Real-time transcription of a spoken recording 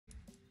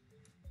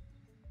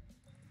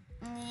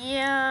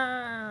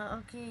Yeah,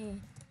 okay.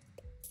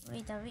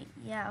 Wait, are we?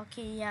 Yeah,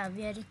 okay, yeah,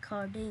 we are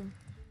recording.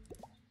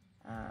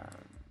 Um,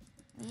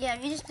 yeah,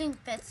 we're just playing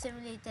Pet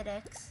Simulator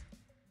X.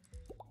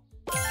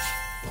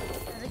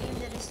 The game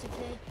there is to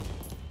play.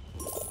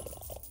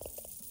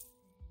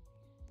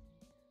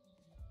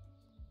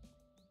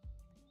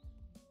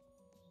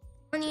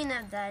 I don't even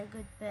have that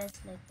good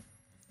pets. Like,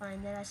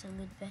 fine, there are some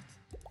good pets.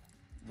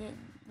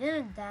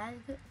 They're not that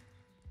good.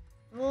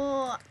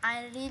 Oh,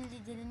 I really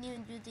didn't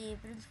even do the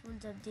April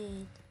Fool's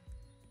update.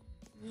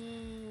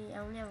 Yay, I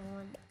only have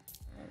one.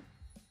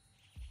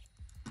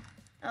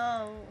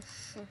 Oh,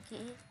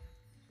 okay.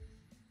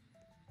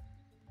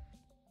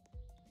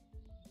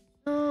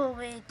 Oh,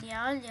 wait,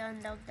 yeah, I'll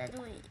unlock that.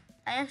 Wait,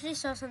 I actually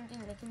saw something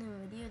like in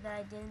a video that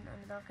I didn't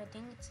unlock. I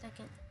think it's like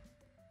a.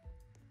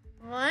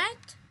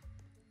 What?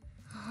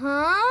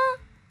 Huh?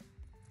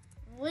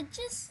 What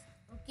just.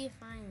 Okay,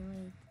 fine,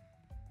 wait.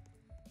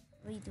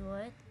 Wait,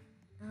 what?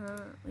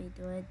 Wait,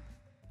 what?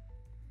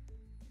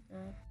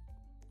 What?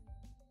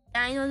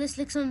 I know this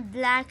looks on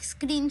black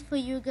screen for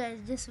you guys.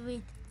 Just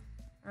wait.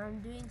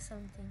 I'm doing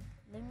something.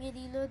 Let me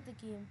reload the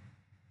game.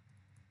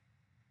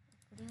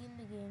 Putting in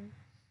the game.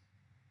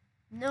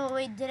 No,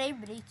 wait, did I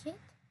break it?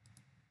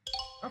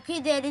 Okay,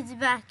 there it's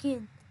back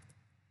in.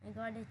 I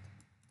got it.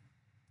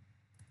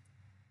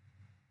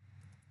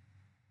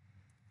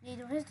 Wait,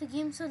 why is the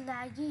game so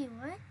laggy?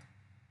 What?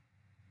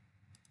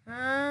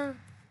 Huh?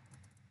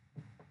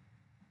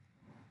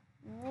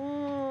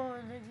 Whoa,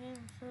 the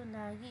game's so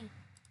laggy.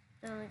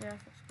 No, the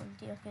graphics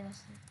quality. Okay,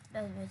 that's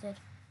better.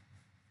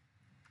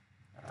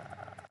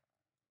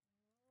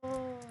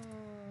 Oh.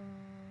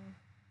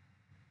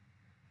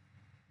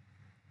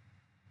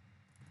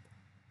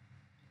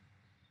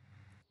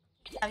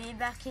 Yeah, we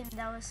back in.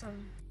 That was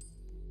some.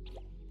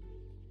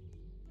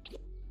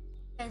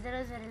 Guys, that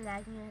was very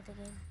laggy at the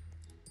game.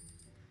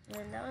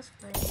 Well, that was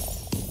fine.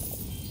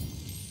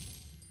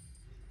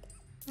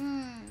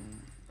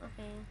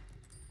 Okay.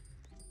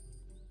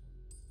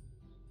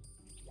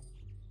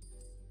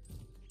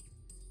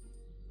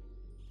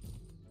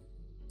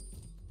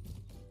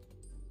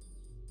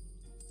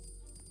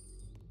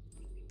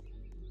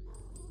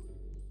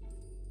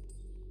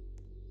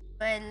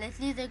 Well, at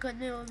least I got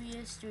my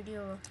OBS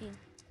studio working.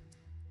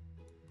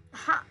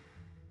 Ha!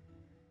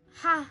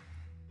 Ha!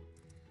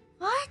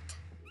 What?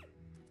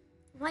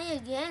 Why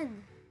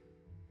again?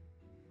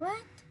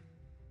 What?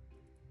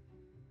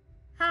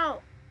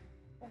 How?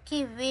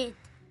 Okay, wait.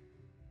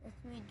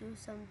 Let me do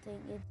something.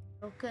 It's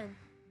broken.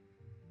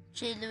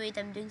 Chill, wait,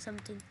 I'm doing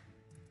something.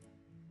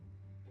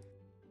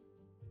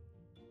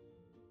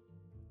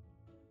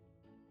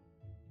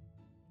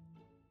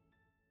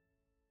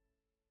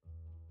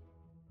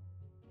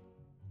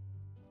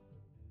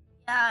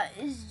 Yeah,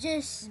 it's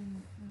just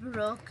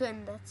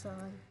broken, that's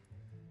all.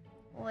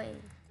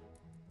 Wait.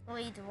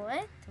 Wait,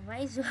 what? Why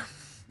is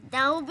the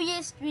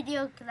OBS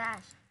video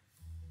crash?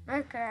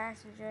 Not crash,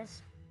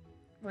 just.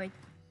 Wait.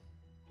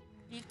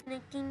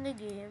 Reconnecting the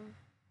game.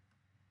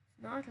 It's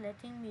not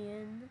letting me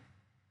in.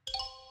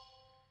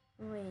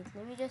 Wait,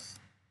 let me just.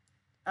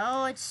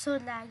 Oh, it's so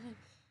laggy.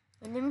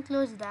 Wait, let me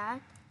close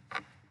that.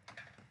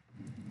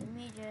 Let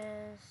me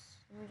just.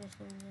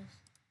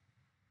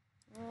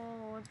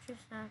 Whoa, what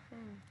just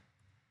happened?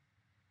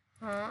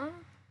 Huh?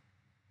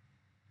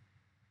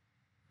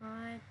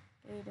 What?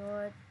 Wait,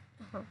 what?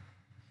 What?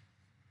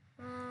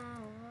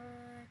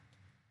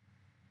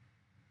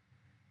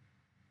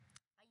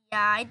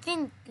 Yeah, I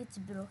think it's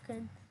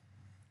broken.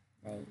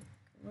 Like,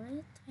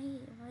 what?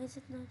 Why is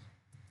it not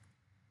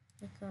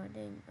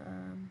recording?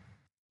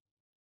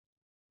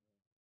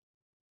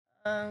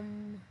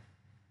 I'm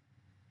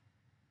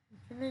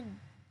gonna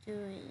do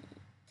it.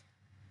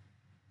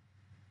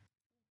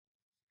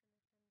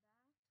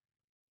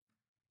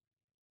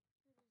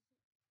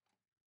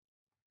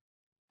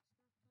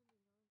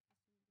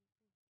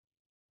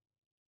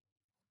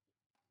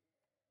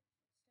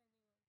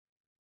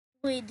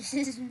 Wait, this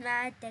is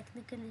mad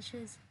technical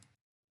issues.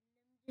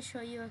 Let me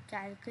show you a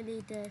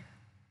calculator.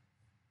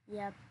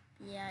 Yep,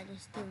 yeah,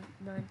 just to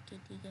not get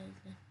you guys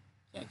like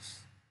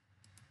yes.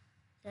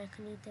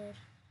 Calculator.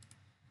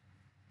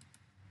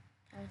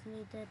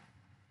 Calculator.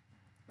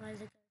 Why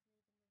is it?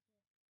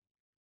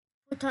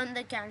 Put on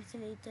the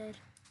calculator.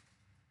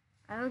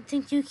 I don't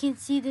think you can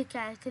see the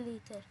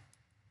calculator.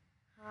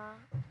 Huh?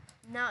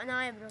 Now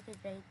I broke it,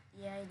 right?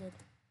 Yeah, I did.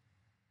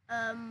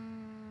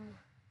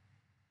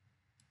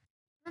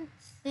 I don't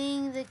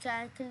think the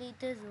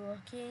calculator is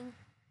working.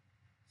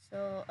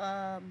 So,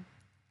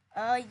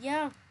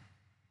 yeah.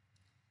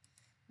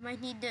 Might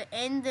need to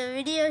end the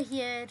video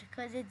here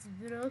because it's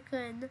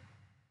broken.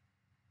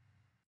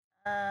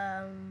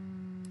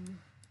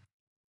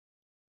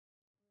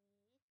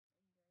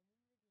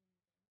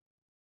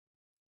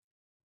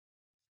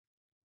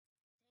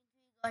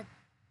 Got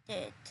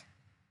it.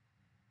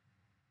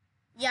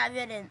 Yeah,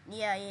 we're in.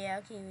 Yeah.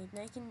 Okay, wait.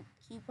 Now I can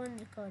keep on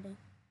recording.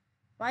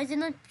 Why is it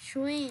not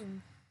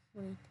showing?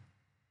 Wait.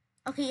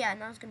 Okay, yeah,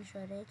 now it's gonna show,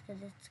 right?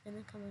 Because it's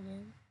gonna come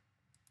again.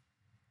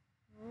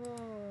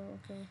 Oh,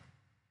 okay.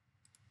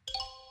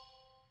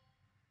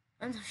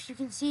 And you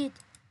can see it.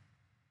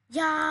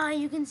 Yeah,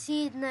 you can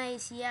see it.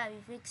 Nice. Yeah,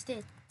 we fixed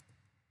it.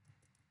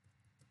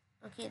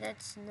 Okay,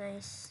 that's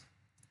nice.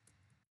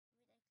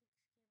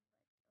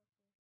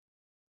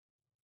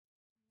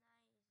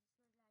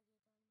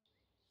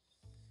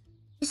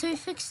 So we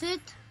fixed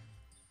it.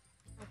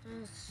 That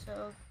was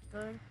so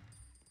good.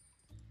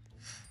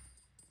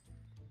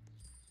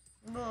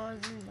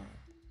 Wasn't that?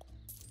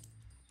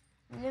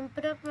 And then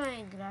put up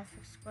my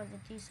graphics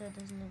quality so it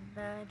doesn't look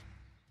bad.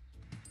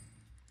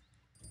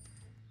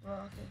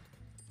 Oh, okay.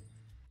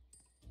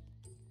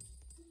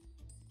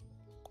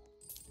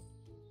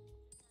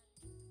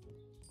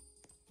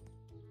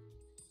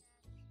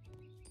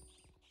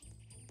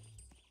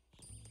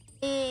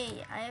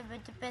 Hey, I have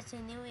better pets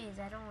anyways.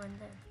 I don't want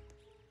them.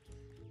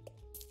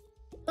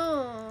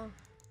 So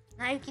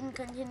now you can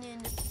continue.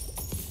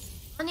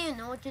 I don't even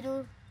know what to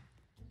do.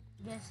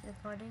 Yes,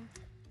 recording.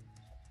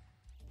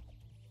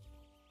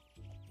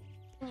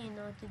 You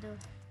know what to do.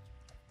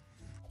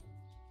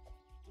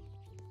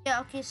 Yeah,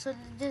 okay, so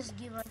just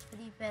give us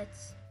free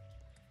pets.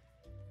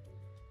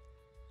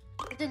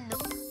 The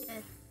lowest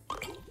tier.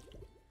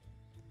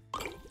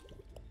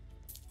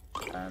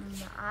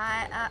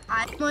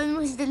 I'm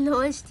almost the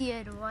lowest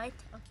tier. What?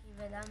 Okay,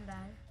 well I'm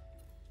bad.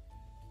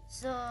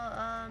 So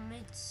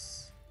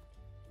it's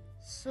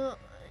so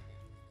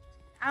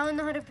I don't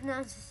know how to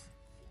pronounce his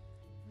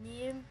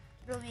name.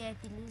 Pro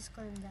VIP, let's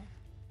call him that.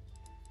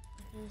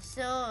 Okay,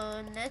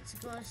 so let's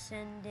go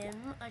send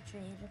him a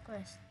trade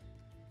request.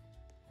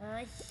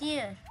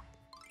 Here.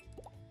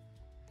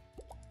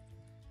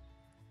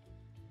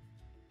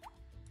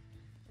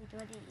 Wait,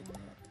 what is in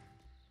here?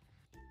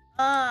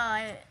 Oh,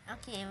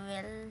 okay,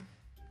 well.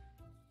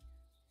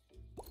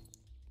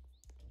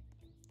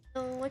 So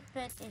what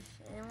pet if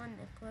anyone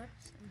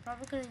equips? I'm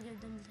probably gonna give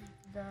them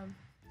the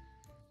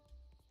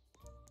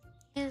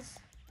is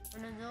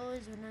one of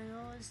those.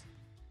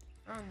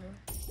 I don't know.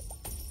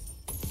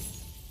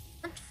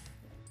 Not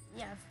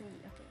yeah, free.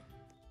 Okay.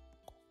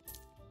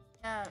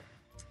 Yeah,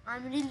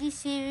 I'm really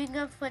saving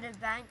up for the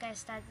bank. I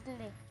started like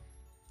a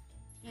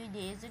few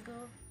days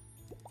ago.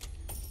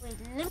 Wait,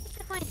 let me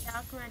check my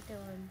dark matter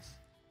ones.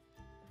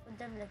 I put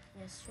them like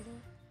yesterday.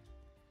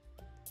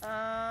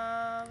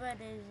 Where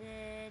is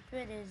it?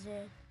 Where is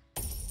it?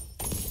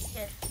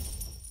 Here.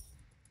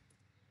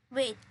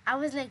 Wait, I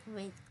was like,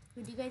 wait.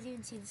 Could you guys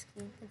even see the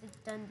screen? Because it's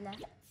turned black.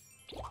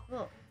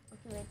 Whoa.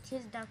 Okay, wait.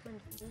 Here's dark one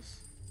for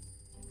this.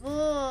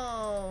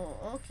 Whoa.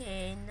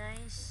 Okay,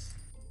 nice.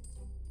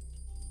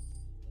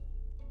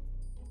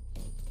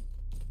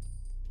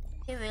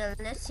 Okay, well,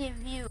 let's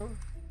save you.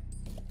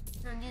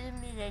 Now these will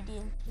be ready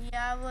in 3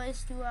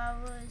 hours, 2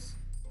 hours,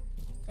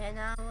 10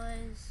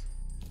 hours.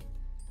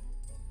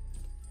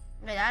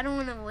 Like, I don't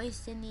want to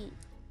waste any.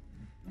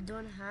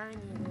 Don't have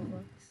any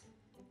Robux.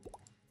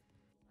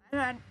 I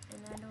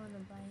don't want to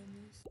buy any.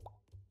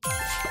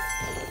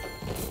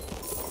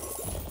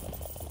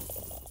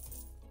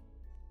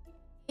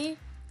 Okay.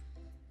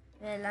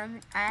 Well,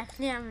 I'm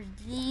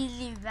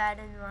really bad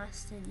in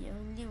mastery.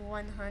 Only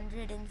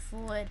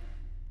 104.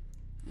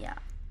 Yeah.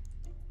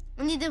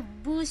 Only the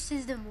boost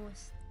is the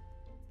most.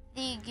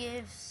 3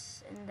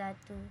 gifts and that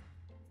too.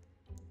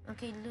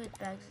 Okay, loot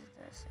bags is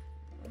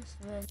the most.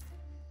 Well,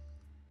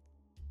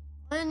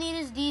 all I need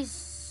is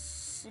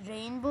these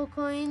rainbow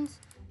coins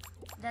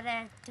that I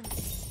have to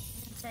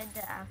inside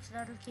the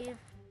axolotl cave.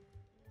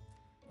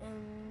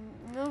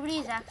 And nobody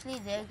is actually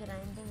there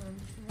grinding. I'm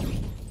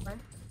just fun.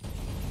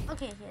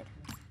 Okay, here.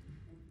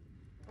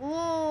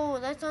 Whoa,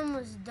 that's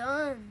almost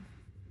done.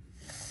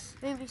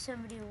 Maybe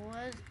somebody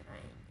was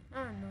grinding.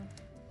 I don't know.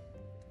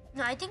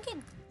 No, I think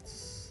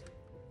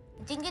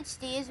it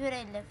stays where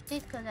I left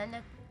it because I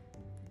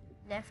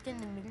left in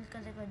the middle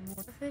because I got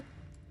more of it.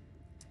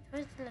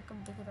 Where's like a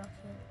big rock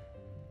here?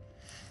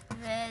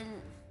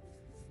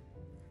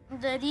 Well,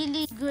 the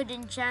really good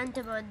enchant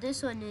about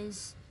this one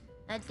is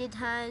that it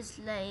has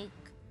like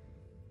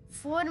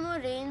 4 more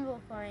rainbow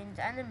coins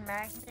and a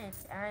magnet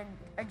and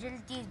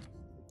agility.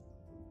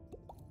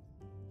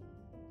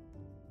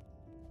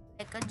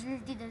 Like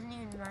agility doesn't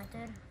even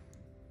matter.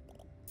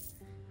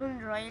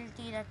 And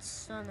royalty, that's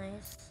so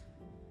nice.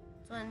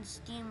 So it's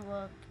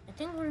teamwork. I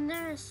think wasn't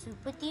there a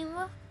super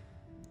teamwork?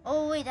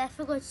 Oh wait, I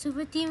forgot.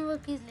 Super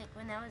teamwork is like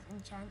when I was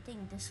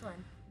enchanting this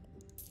one.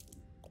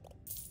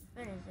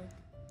 Where is it?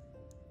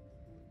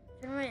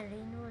 It's in my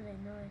rainbows, I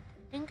know it.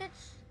 I think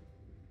it's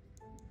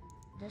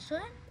this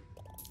one?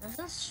 This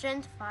one's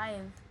strength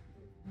 5.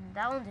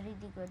 That one's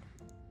really good.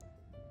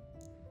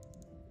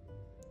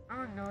 I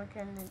don't know what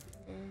one it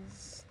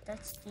is.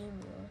 That's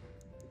teamwork.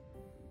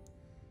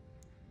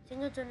 I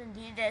think it's one of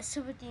these. There's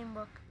super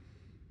teamwork.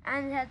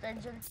 And it has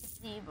agility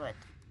 3, but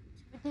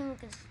super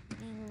teamwork is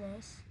really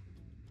nice.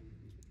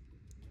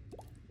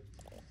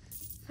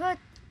 But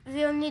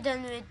we're only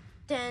done with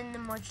 10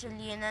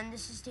 moduli and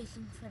this is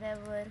taking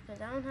forever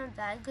because I don't have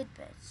that good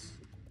pets.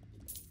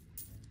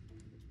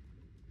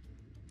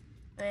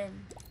 Well,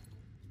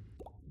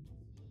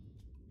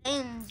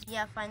 and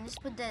yeah, fine, let's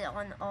put that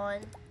on all.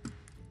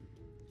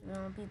 You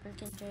know, people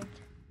can trade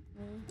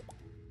me.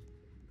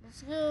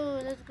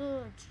 Let's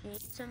go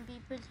trade some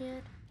people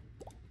here.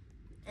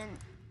 And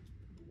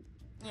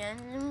yeah,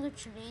 and I'm gonna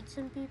trade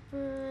some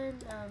people.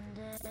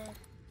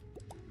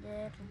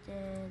 There.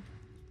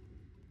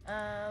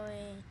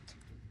 Wait.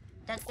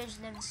 That guy's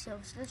level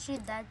 6. Let's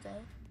trade that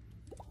guy.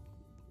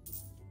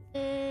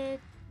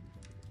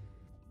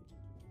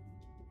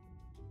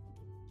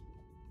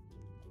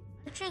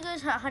 Actually,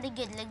 guys, how to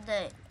get like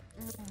the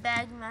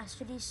bag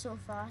mastery so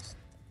fast.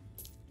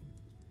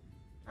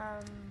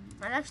 I'll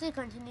actually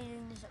continue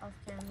doing this off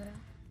camera.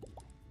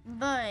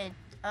 But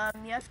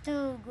you have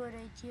to go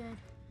right here.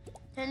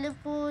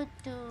 Teleport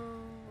to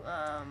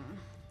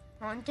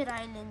Haunted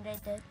Island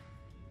right there.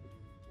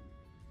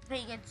 Where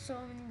you get so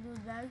many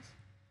loot bags.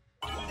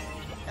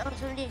 Oh,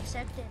 somebody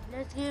accepted.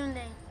 Let's give him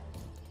like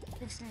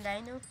this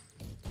dino.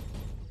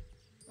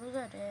 We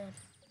got air.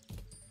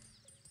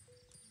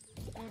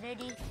 You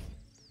ready?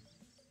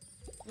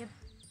 Yep.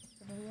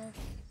 Ready.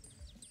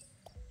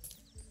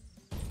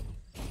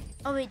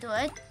 Oh wait,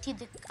 what?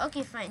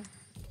 Okay, fine.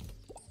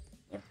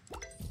 Yep.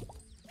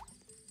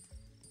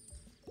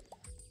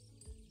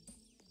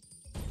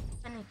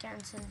 And I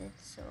cancelled it,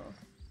 so.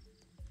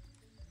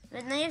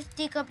 But now you have to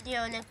take up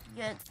your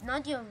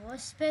not your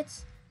worst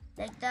pets,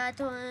 like that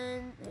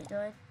one. Wait,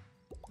 what?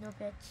 No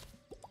pets.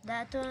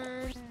 That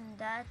one,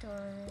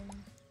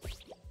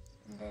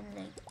 and then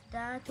like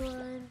that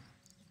one,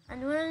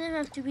 and one of them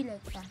have to be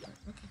like that one.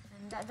 Okay,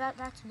 and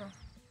that's enough.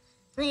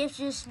 Now you have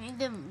to just make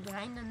them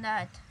grind on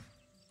that,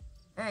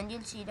 and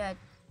you'll see that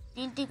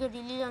it'll take a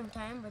really long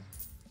time, but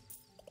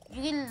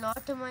you get a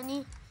lot of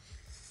money.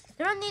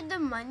 You don't need the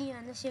money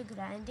unless you're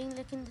grinding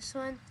like in this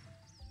one,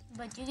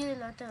 but you get a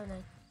lot of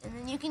like. And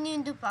then you can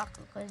even do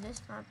parkour, because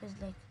this map is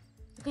like,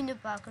 you can do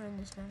parkour on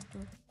this map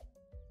too.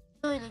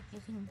 So like you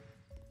can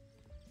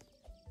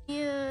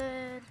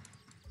here,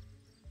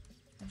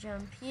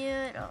 jump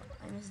here. Oh,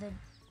 I missed it.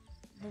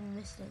 Didn't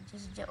miss it.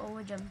 Just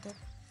over jumped it.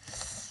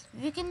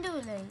 We can do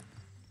like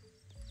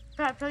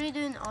probably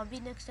do an obby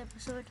next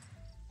episode.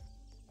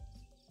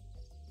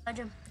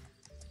 Jump.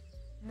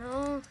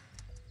 No.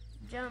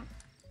 Jump.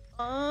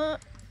 Oh.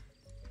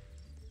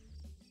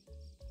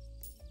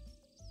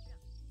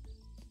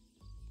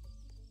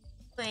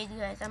 Wait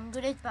guys, I'm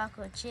good at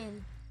parkour,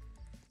 chill.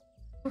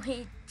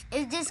 Wait,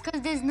 it's just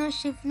cause there's no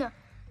shift lock.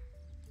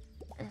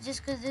 It's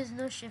just cause there's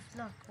no shift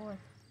lock, what?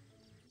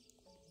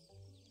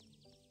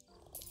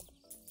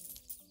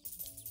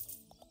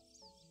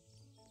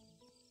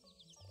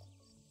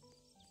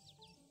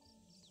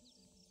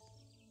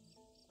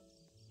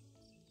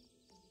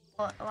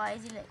 Why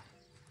is he like...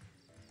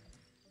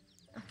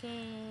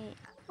 Okay,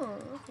 oh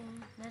okay,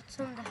 that's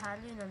on the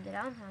Halloween one, they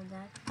don't have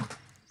that.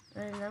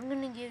 Well, I'm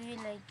gonna give you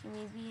like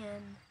maybe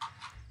an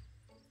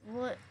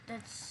what?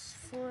 That's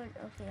 4.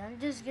 Okay, I'll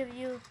give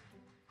you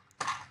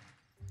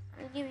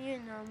a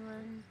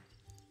normal.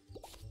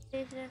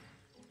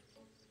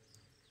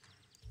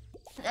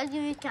 I'll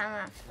give you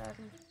camera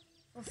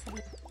for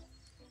free.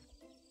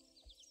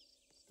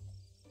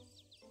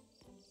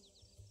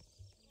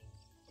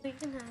 We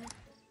can have it.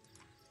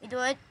 Wait,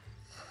 what?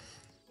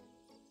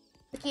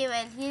 Okay,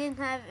 well, he didn't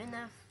have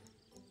enough.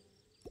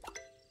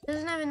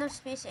 Doesn't have enough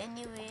space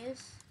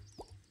anyways.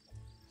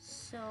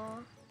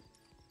 So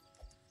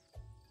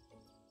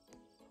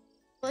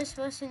first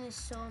person is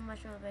so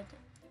much more better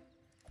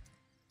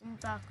in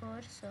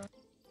parkour, so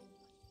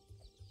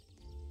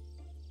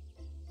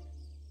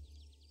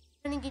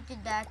I'm gonna get you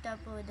that up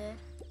over there.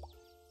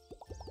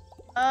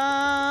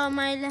 Oh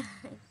my life.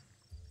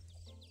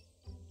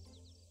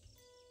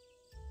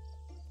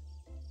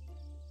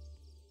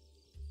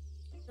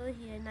 So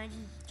here, now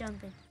just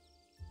jump it.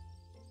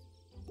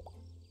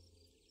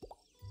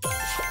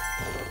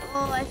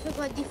 Oh, I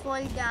forgot they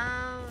fall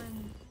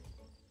down.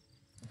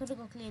 I gotta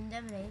go clean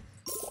them, right?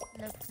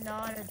 Like a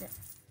lot of them.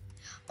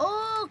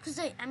 Oh, cause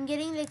I'm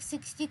getting like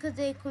 60 cause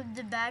I equipped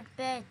the bad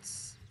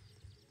pets.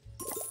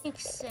 That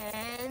makes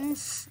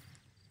sense.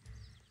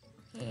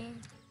 Okay.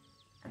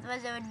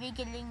 Otherwise I would be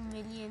killing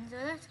millions, so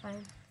that's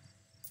fine.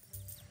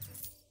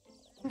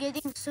 I'm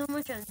getting so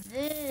much of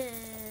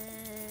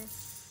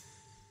this.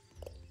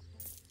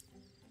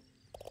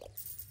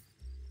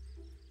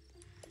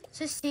 It's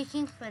just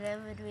taking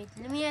forever. Wait,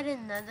 let me add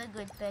another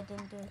good pet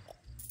into it.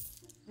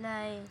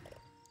 Like,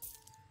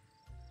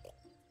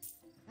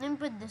 let me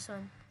put this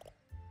one.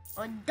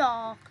 Or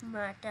Dark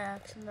Matter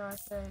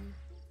Axolotl.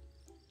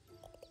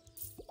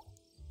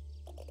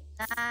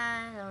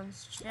 That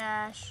one's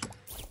trash.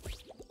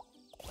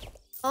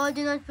 Oh,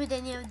 do not put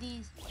any of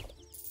these.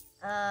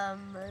 It'll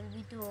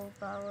be too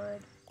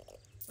overpowered.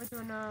 Put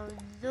one of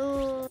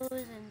those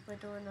and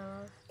put one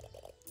of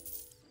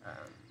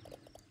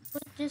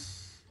put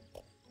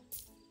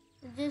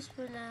this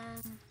for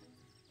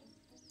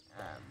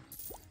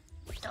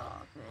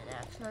Dark Matter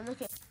Axolotl.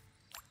 Okay.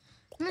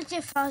 Let's see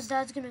how fast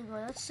that's gonna go.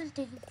 That's still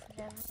taking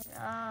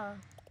forever.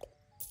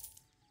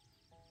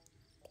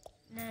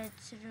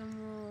 Let's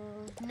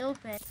remove no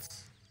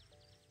pets.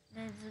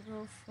 Let's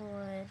go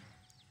for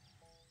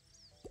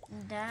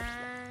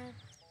that.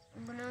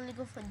 I'm gonna only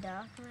go for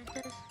Dark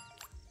Matters.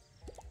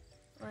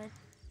 What?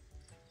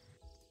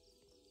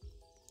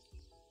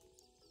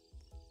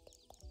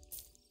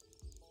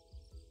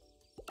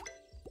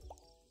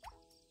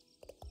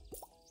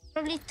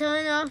 probably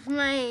turn off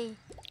my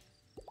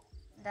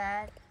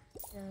that.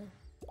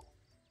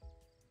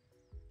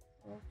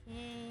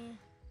 Okay.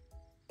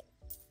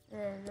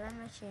 Where am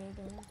I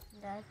shading?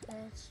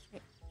 That's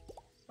straight.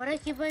 What I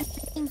keep on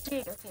thinking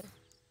straight. Okay.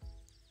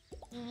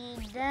 You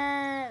need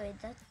that.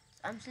 Wait, that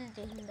I'm still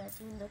taking that.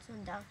 Even though it's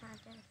on dark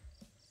matter.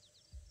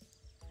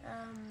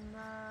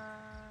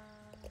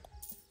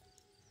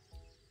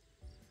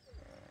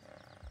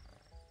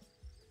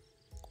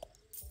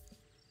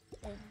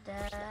 Like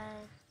that.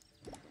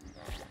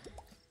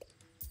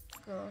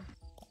 Go.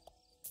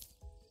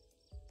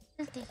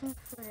 It's taking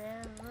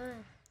forever.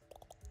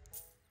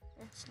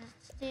 Let's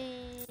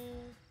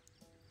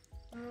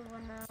move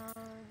on out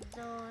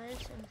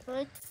those and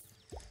put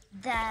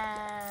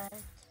that.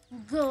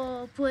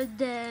 Go put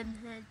them.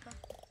 Okay,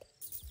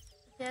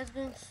 that's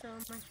going so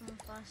much more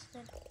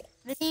faster.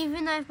 But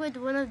even I put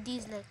one of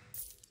these like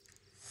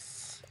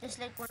just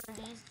like one of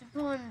these.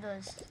 Put one of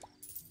those.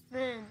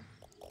 Man.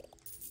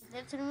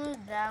 Let's remove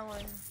that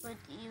one. Put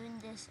even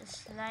this a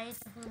slide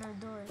of one of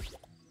those.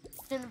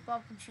 It's gonna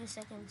pop in 2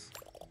 seconds.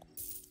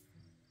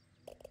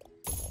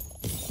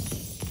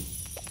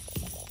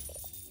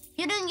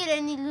 You don't get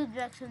any loot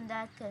back from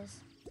that,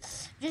 cause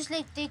just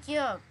like take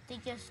your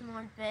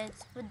small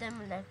pets, put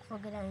them like for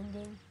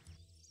grinding.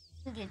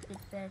 You get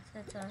good pets,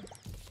 that's all.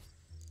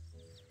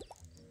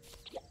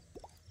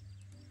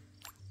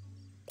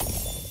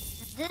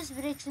 This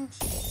breaks in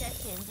 2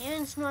 seconds,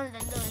 even smaller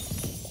than those.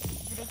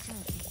 Breaks in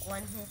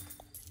 1 hit.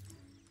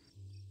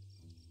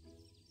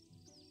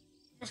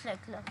 Just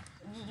like look,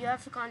 you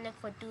have to count like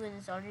for 2 and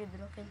it's already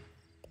broken.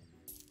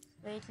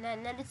 Wait,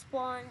 let it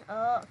spawn.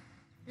 Oh.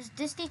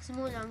 This takes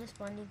more longer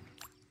spawning.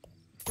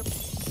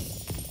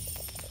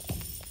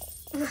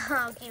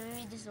 Okay,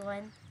 maybe this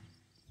one.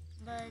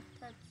 But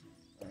that's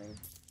fine.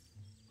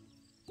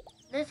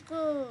 Let's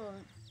go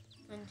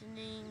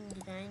continuing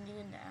grinding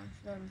in the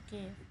actual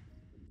cave.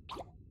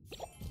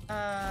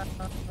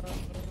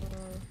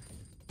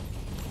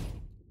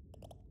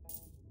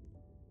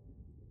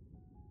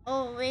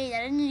 Oh wait, I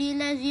didn't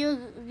realize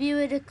we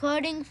were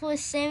recording for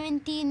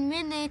 17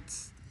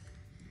 minutes.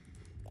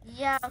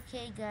 Yeah,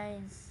 okay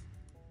guys.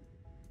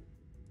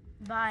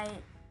 Bye.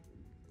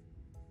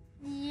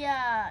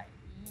 Yeah,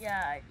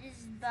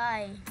 just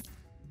bye.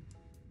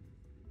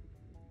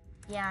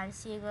 Yeah, I'll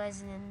see you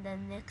guys in the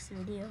next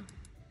video.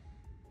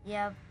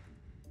 Yep.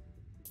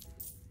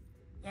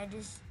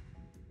 Just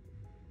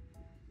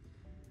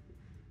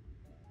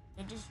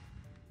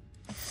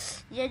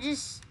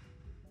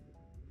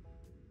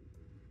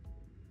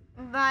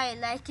bye,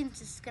 like and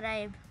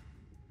subscribe.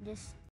 Just